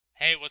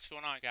Hey, what's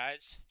going on,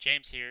 guys?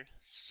 James here.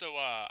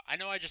 I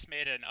know I just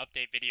made an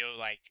update video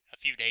like a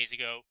few days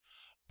ago,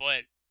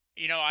 but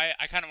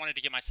I kind of wanted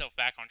to get myself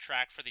back on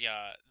track for the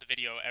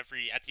video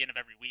at the end of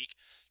every week.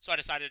 So I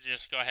decided to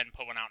just go ahead and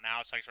put one out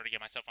now, so I can sort of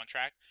get myself on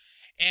track.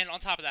 And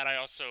on top of that, I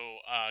also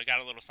got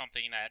a little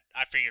something that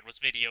I figured was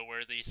video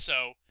worthy.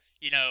 So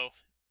you know,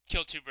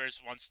 kill two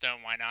birds with one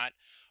stone. Why not?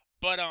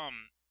 But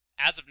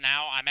as of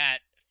now, I'm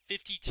at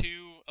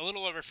 52, a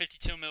little over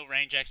 52 mil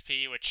range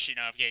XP, which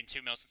I've gained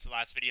 2 mil since the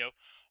last video.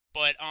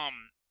 But on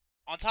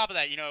top of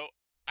that,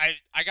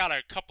 I got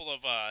a couple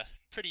of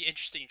pretty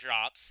interesting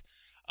drops.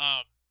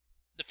 Um,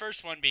 the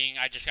first one being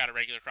I just got a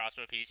regular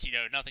crossbow piece.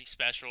 Nothing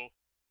special.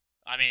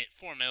 I mean,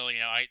 4 mil.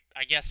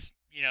 I guess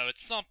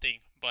it's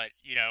something, but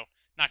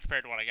not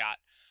compared to what I got.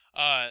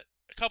 A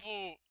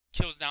couple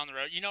kills down the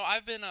road.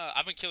 I've been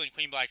killing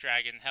Queen Black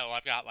Dragon. Hell,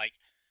 I've got like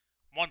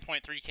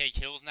 1.3k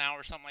kills now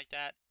or something like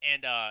that.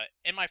 And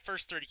in my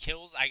first 30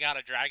 kills, I got a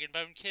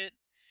Dragonbone Kit.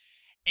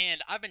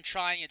 And I've been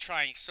trying and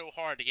trying so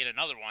hard to get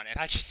another one, and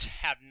I just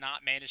have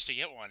not managed to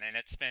get one. And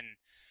it's been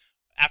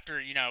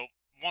after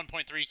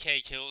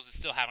 1.3k kills, I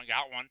still haven't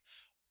got one.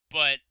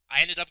 But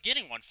I ended up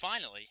getting one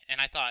finally,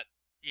 and I thought,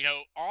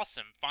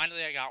 awesome,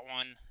 finally I got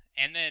one.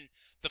 And then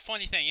the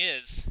funny thing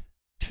is,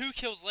 2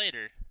 kills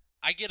later,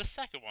 I get a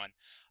second one.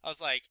 I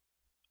was like,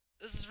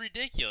 this is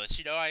ridiculous.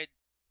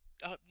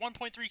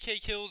 1.3k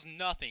kills,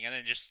 nothing, and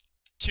then just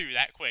two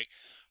that quick.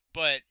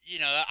 But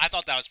I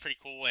thought that was pretty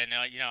cool, and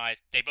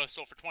they both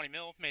sold for 20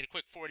 mil, made a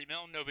quick 40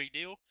 mil, no big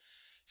deal.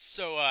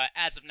 So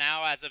as of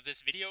now, as of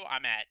this video,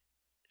 I'm at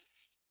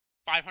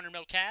 500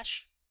 mil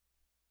cash,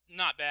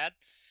 not bad.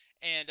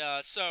 And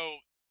so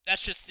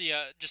that's just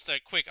a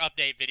quick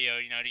update video,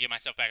 to get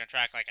myself back on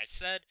track. Like I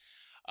said,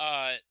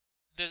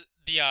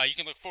 you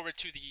can look forward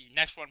to the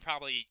next one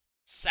probably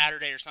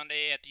Saturday or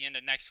Sunday at the end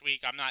of next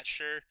week. I'm not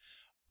sure.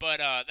 But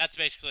that's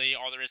basically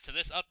all there is to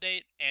this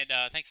update, and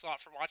thanks a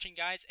lot for watching,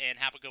 guys, and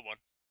have a good one.